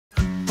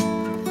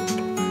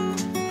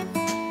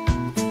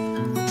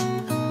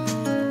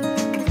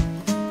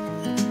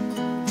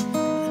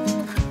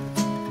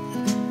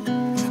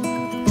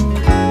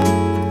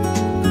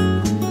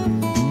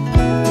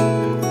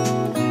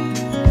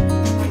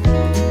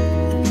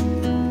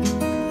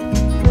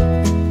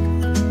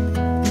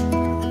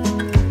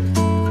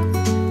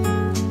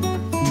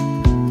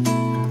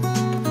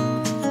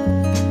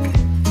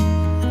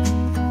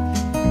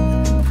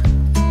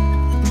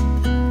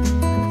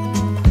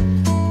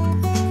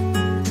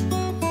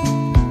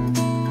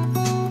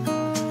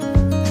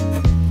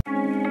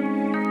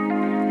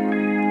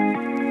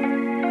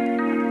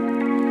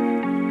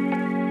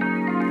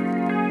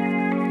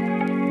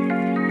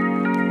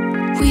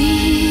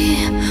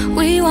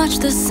watch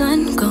the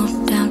sun go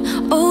down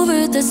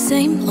over the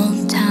same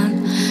old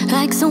town,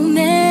 like so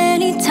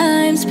many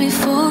times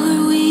before.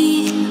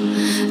 We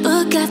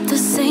look at the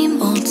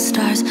same old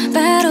stars,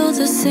 battle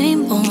the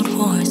same old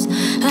wars,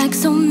 like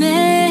so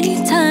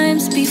many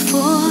times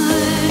before.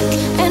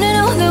 And I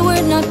know that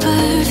we're not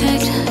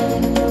perfect,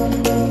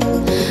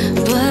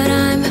 but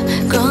I'm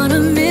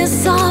gonna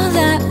miss all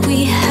that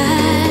we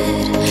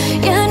had.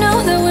 Yeah, I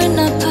know that we're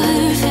not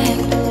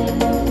perfect,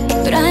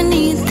 but I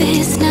need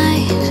this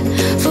night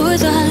for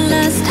the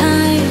last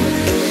time.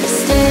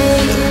 Stay,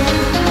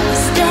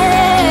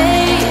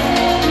 stay.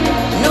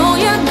 Know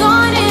you're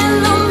gone in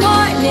the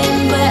morning,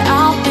 but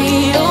I'll be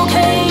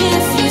okay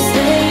if you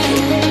stay.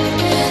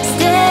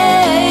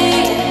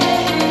 Stay.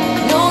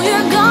 Know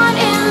you're gone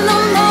in the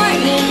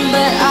morning,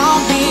 but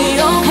I'll be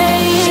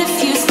okay if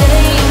you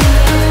stay.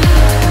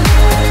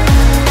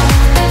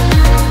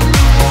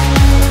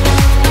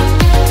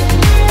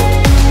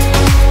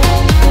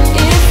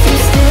 If you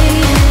stay.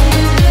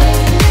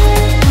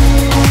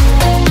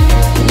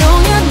 Know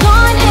you're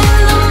gone in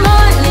the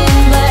morning,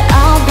 but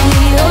I'll be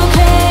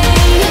okay.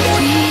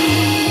 We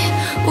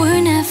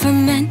were never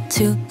meant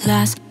to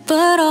last,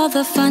 but all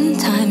the fun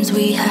times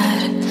we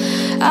had,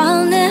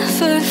 I'll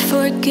never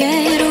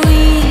forget.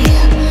 We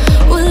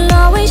will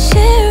always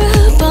share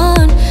a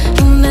bond,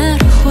 no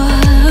matter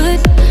what,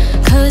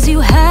 'cause you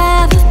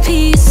have a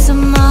piece of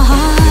my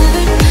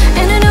heart.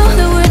 And I know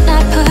that we're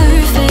not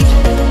perfect,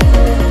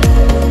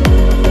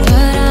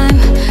 but I'm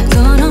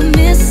gonna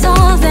miss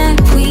all that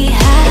we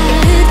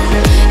had.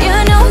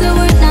 Yeah, I know that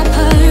we're not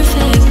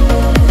perfect,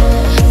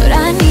 but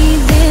I need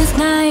this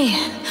night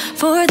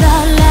for the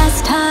last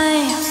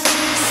time.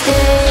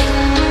 Stay,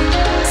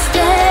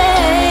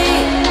 stay.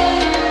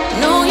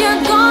 Know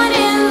you're gone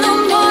in the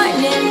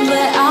morning,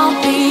 but I'll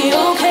be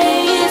okay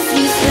if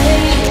you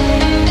stay.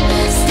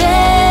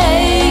 Stay.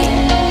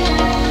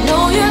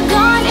 Know you're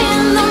gone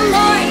in the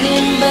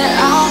morning, but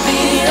I'll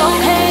be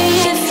okay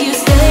if you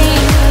stay.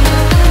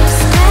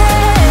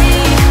 Stay.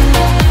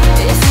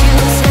 If you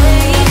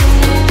stay.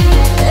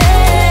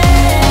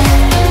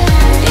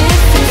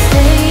 If you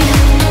stay.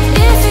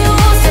 If you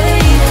stay.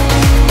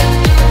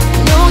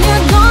 Know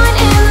you're gone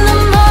in the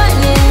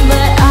morning,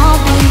 but I'll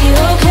be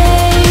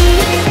okay.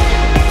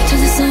 Till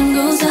the sun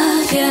goes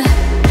up, yeah,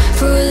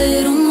 for a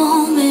little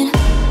moment.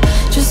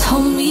 Just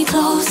hold me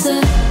closer,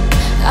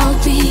 I'll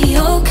be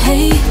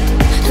okay.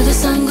 Till the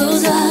sun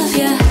goes up,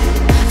 yeah,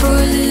 for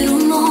a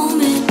little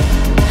moment.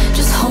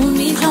 Just hold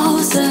me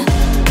closer,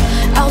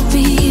 I'll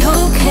be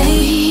okay.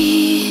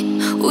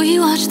 We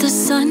watch the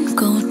sun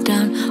go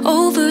down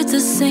over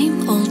the same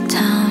old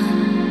town.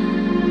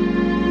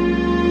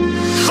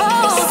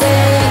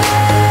 Stay,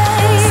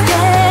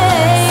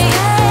 stay.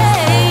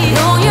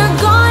 Know you're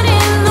gone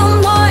in the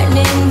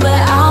morning,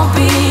 but I'll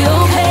be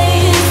okay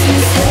if you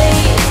stay.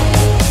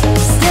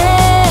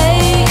 Stay.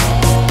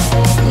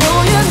 Know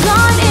you're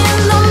gone in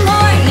the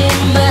morning,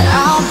 but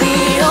I'll be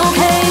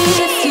okay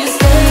if you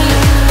stay.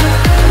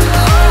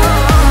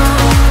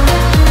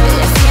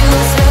 If you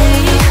stay.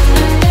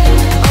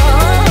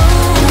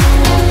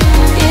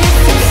 If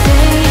you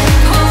stay.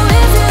 Oh,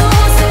 if you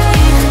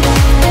stay.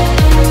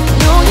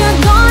 Know you're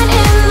gone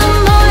in the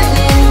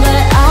morning,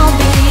 but I'll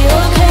be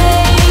okay.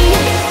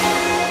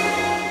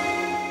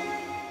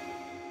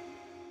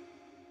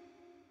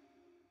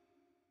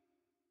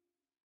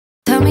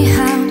 Tell me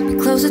how to be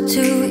closer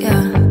to ya.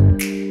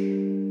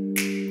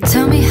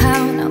 Tell me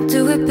how, and I'll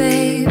do it,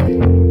 babe.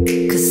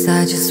 'Cause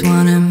I just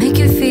wanna make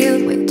you feel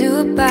what I do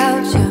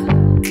about you.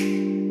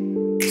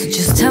 So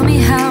just tell me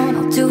how, and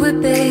I'll do it,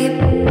 babe.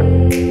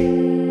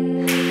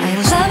 I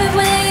love it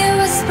when you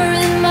whisper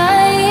in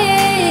my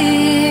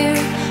ear,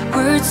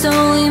 words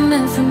only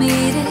meant for me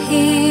to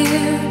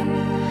hear.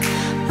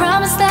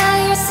 Promise that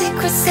your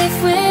secret's safe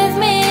with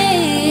me.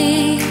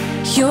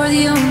 You're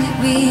the only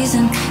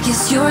reason,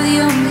 yes, you're the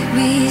only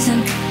reason.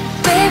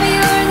 Baby,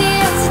 you're the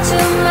answer to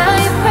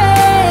my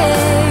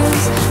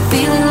prayers.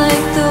 Feeling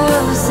like the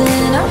world's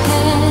in our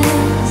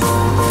hands.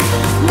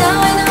 Now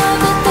I know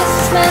that this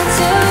is meant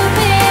to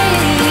be.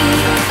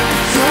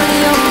 You're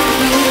the only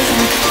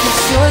reason, yes,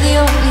 you're the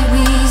only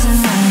reason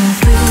I am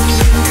free.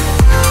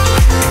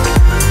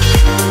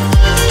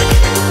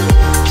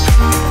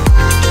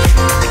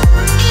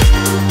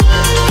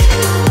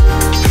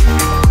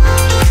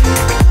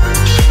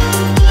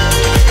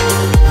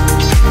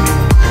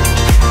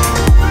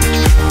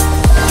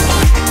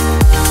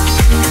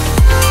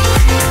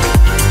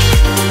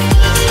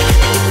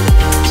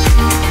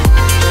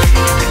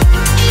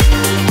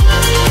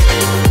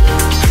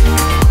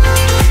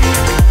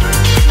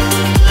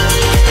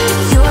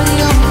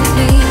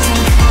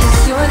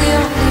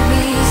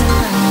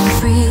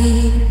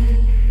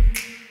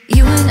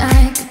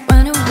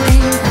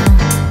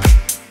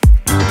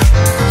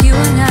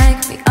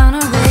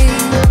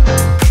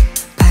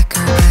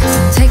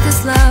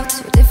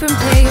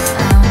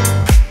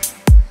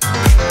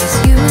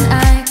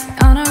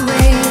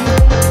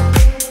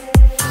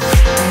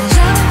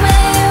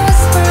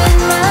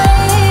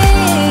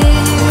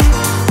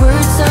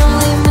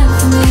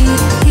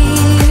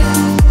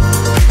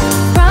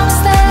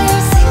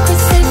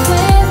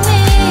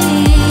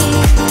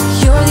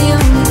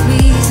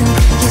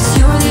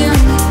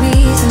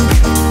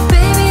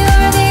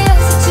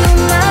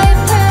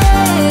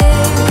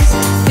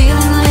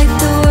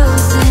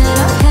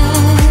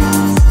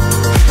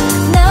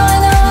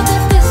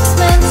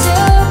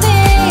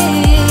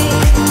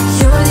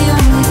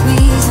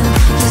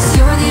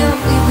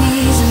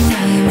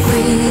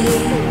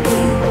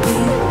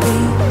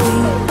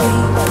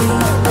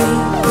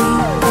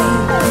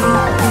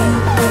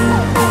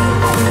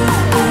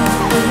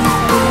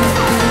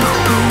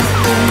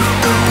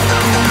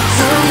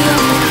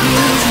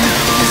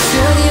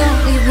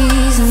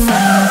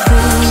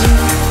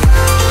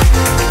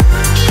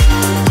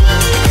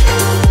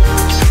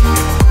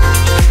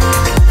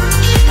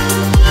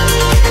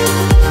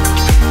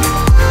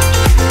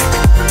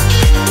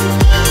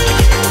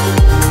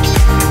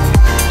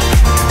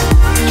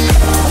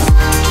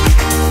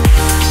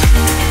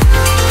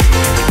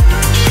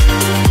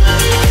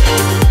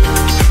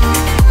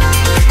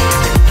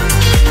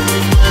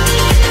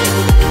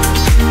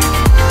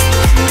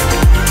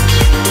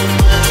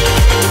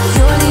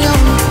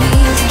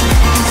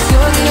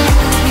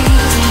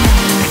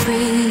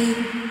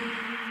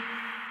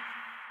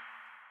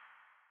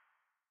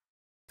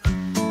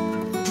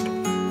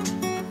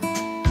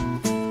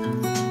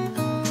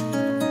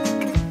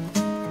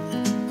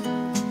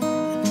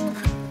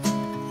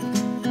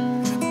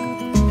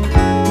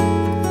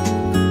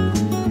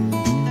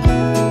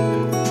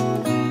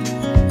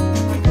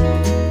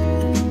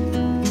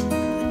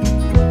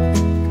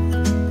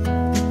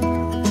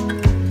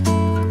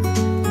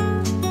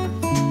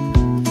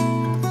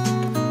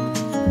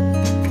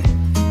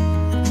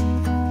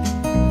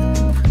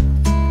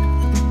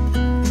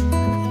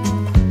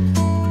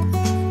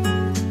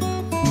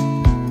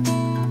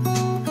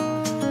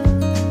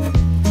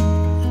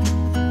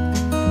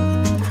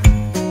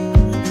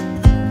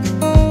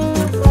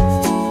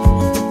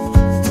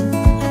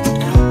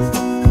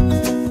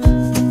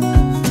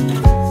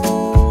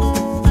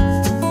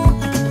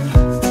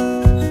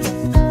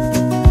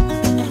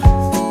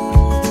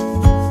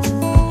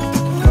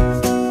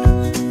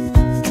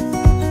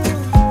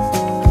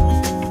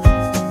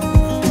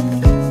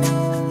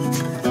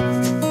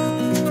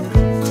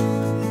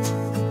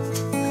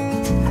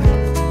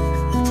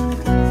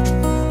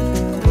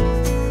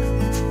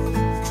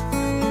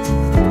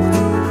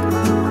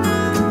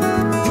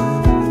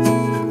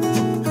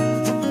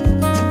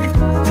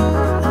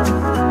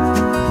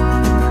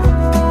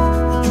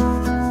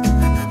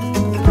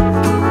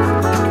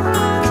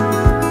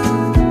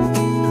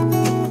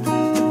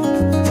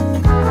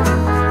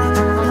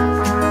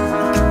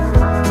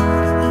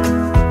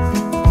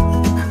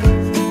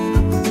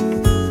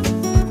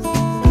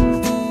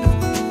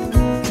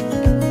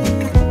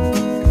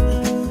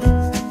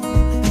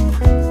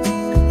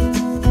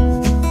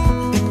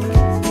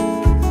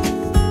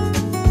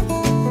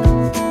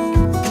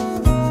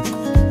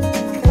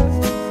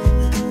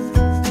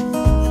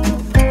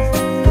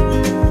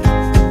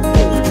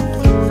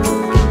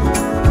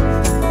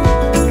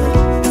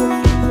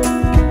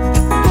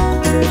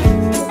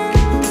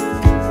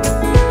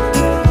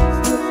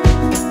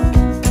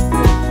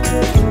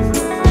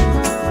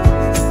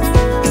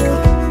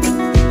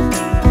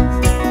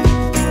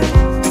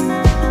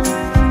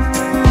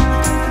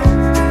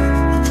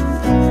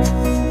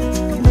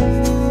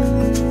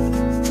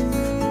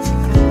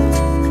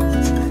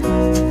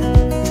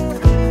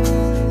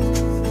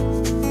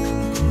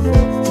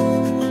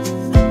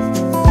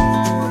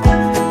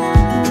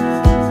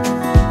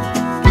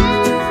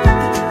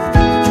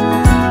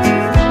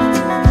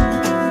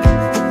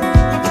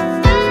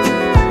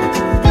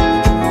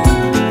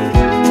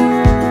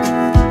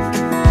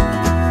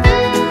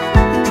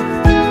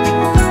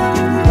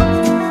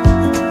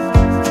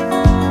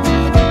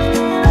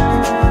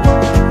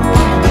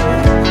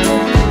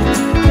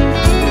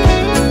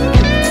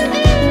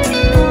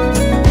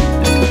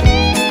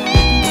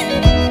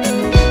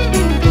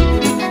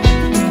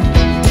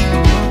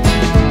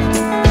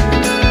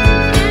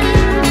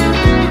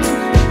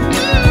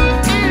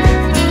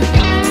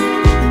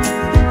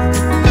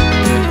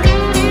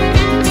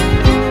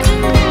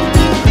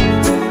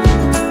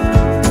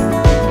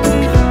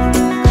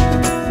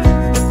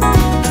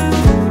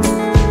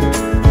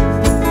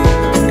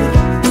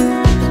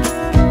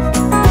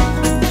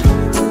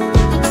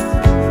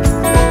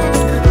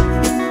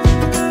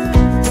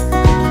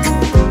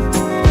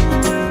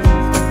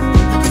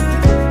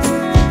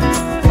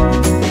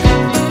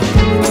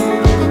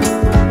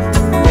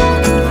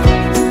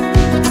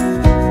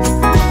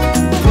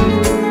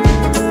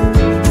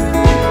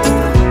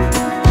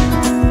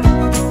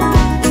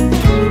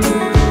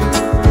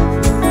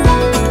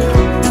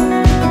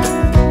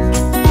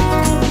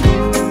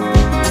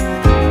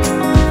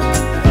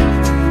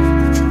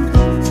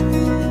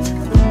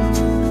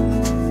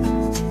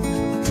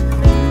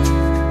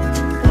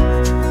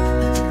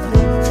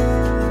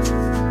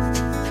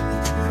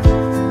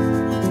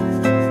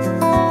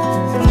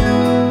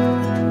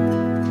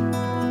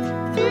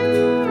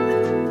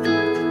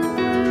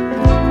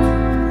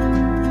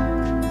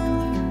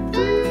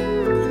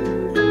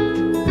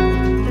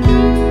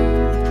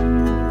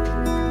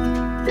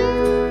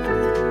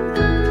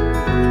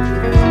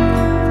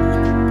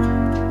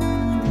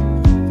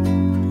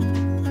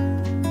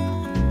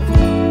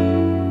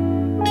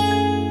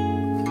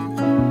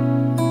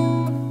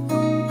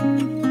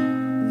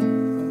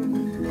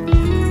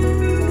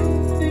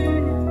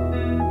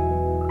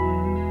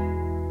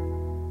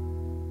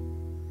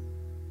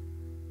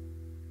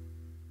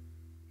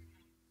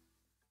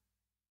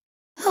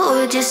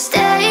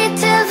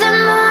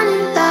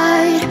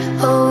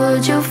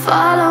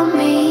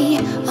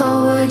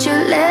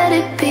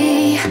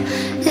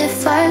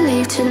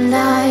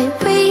 tonight.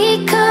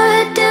 We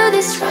could do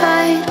this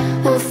right,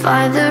 we'll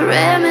find the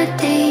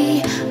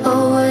remedy.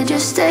 Or would you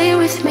stay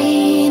with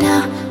me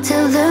now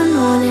till the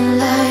morning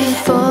light?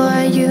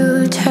 Before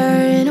you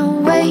turn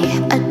away,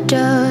 I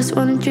just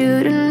want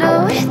you to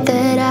know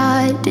that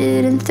I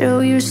didn't throw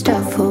your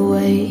stuff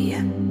away.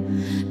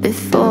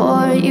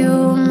 Before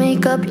you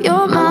make up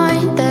your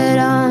mind that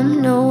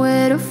I'm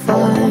nowhere to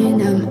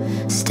find,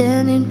 I'm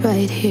standing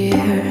right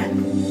here.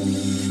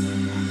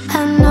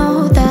 I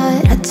know that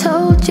I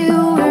told you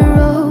we're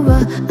over,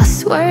 I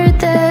swear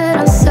that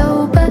I'm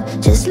sober.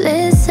 Just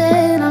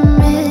listen, I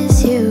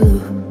miss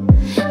you.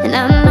 And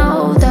I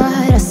know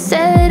that I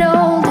said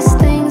all these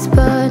things,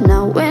 but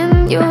now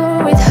when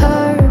you're with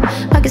her,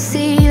 I can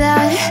see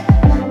that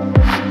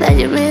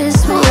you miss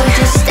me. Would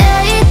you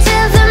stay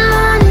till the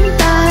morning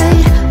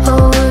light,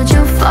 or would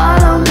you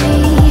follow me,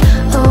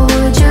 or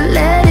would you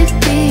let it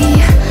be?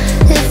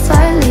 If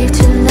I leave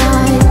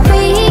tonight,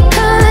 we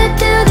could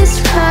do this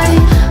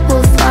right,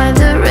 we'll find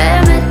the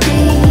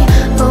remedy.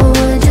 Or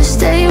would you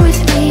stay with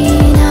me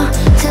now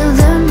till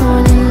the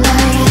morning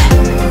light?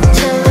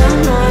 Till the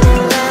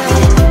morning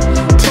light,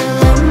 till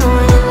the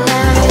morning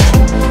light,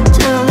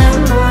 till the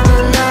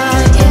morning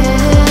light, yeah.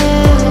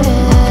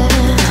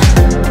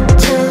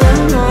 Till the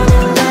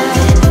morning light,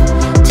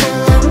 till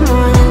the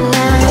morning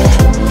light,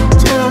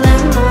 till the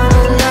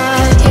morning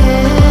light,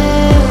 yeah.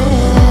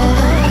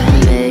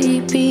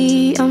 Maybe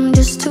I'm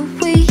just too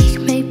weak,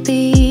 maybe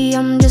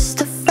I'm just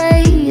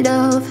afraid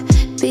of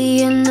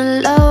being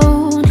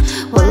alone.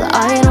 Well,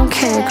 I don't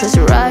care, 'cause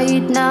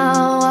right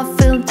now I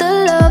feel the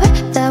love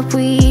that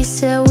we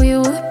said we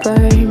would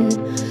burn.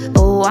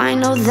 Oh, I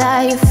know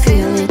that you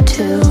feel it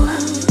too.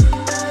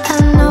 I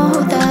know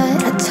that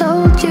I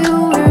told you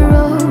we're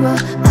over,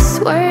 I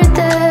swear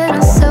that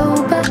I'm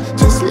sober.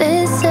 Just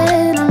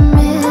listen, I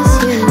miss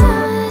you.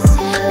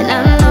 And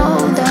I know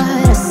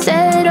that I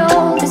said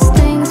all these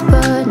things,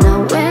 but now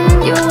when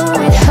you're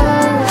with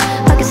her,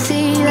 I can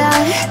see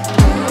that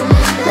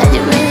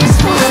you miss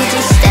me. Would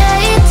you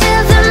stay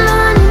till the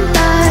morning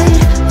light,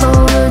 or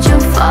would you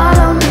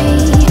follow me,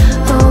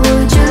 or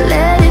would you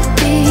let it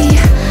be?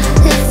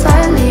 If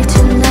I leave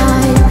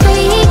tonight, we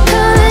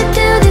could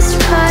do this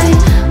right,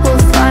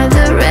 we'll find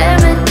the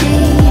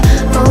remedy.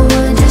 Or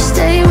would you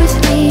stay with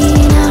me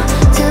now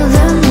till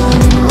the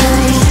morning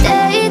light?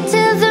 Stay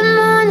till the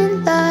morning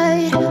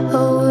light,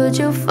 or would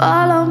you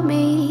follow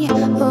me,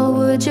 or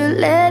would you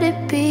let it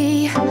be?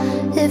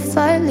 If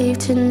I leave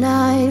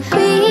tonight,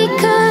 we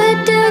could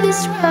do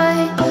this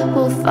right,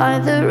 we'll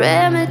find the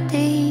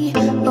remedy.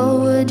 Or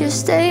would you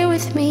stay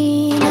with me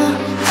now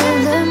till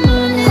the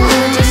morning light?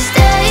 Would you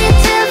stay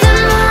till the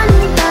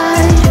morning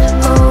light,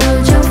 or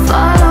would you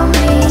follow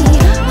me,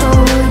 or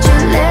would you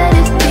let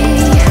it be?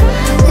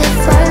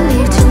 If I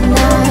leave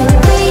tonight,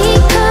 we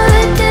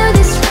could do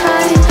this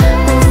right,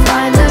 we'll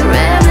find the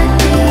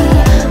remedy.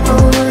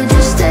 Or would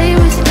you stay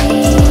with me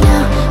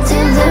now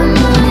till the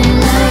morning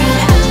light?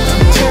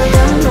 Till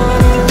the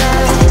morning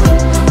light,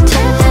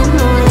 till the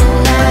morning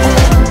light,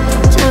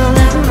 till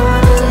the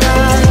morning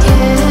light,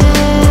 yeah.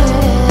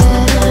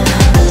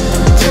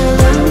 Till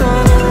the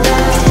morning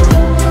light,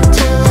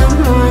 till the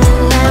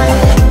morning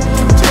light,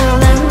 till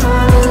the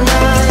morning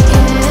light,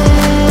 yeah.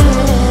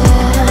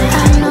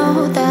 I know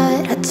that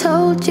I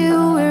told you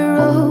we're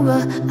over,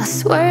 I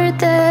swear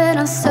that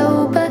I'm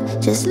sober.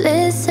 Just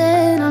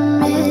listen, I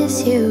miss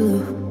you.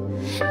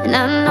 And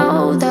I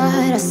know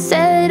that I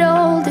said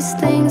all these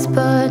things,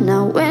 but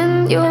now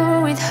when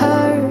you're with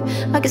her,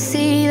 I can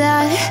see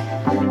that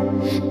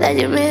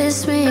you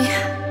miss me.